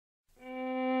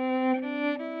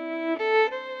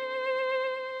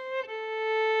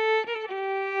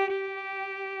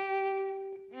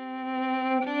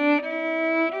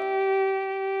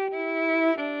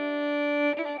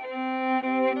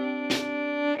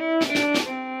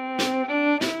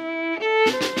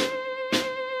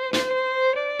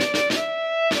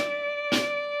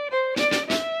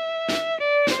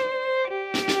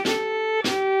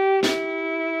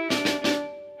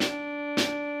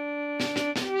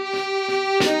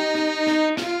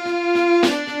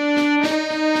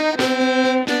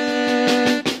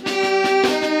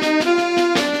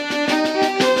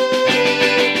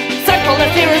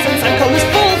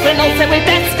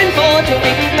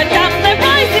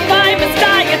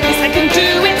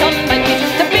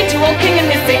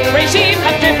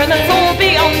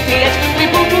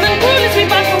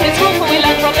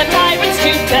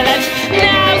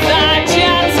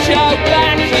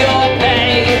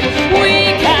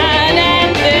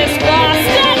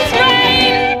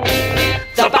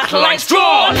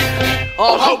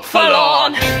all hope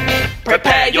forlorn.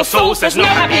 Prepare your souls, there's no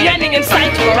happy ending in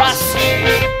sight for us.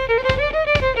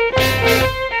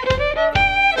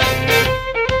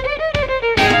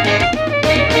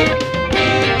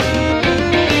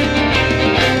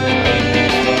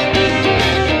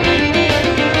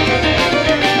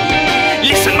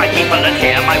 Listen, my people, and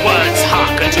hear my words.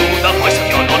 Harken to the voice of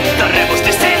your Lord. The rebels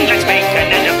descend, let's make an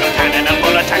end of your cannon and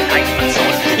bullet and knife and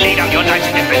sword. Lay down your knives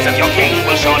in defense of your king.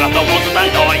 We'll shore up the walls of the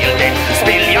loyal dead.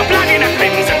 Spill your blood in a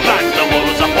crimson flood. The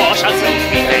wolves of war shall soon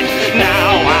be fed.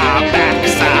 Now our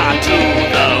backs are to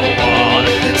the wall.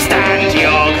 Stand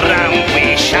your ground,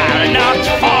 we shall not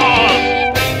fall.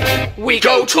 We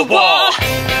go to war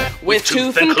with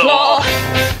tooth and claw.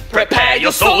 Prepare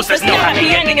your souls, there's no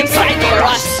happy ending in sight for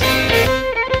us.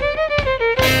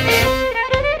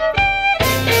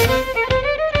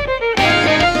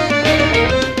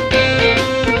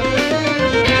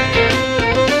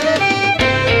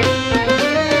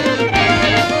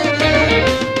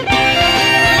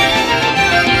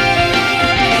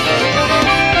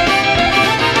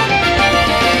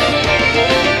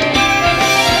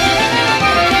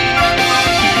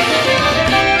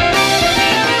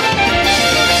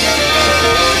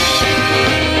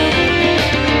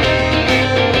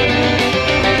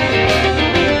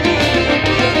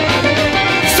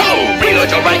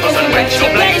 Your rifles and wrench your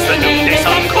blades. The noonday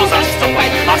sun calls us to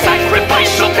fight. Our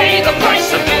sacrifice shall pay the price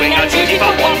of doing our duty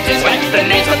for what is right. The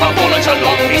names of our fallen shall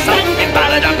long be sung in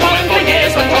ballad and poem for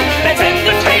years untold. Let's end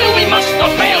the tale, we must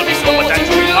not fail. Be stalwart and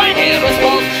true, our heroes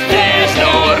bold. There's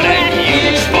no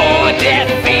refuge for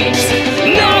defeat,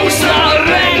 no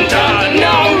surrender,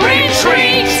 no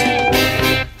retreat.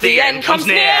 The end comes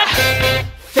near,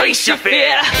 face your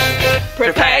fear.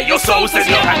 Prepare your souls, there's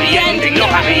no happy ending, no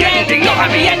happy ending, no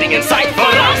happy ending in sight for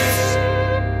us.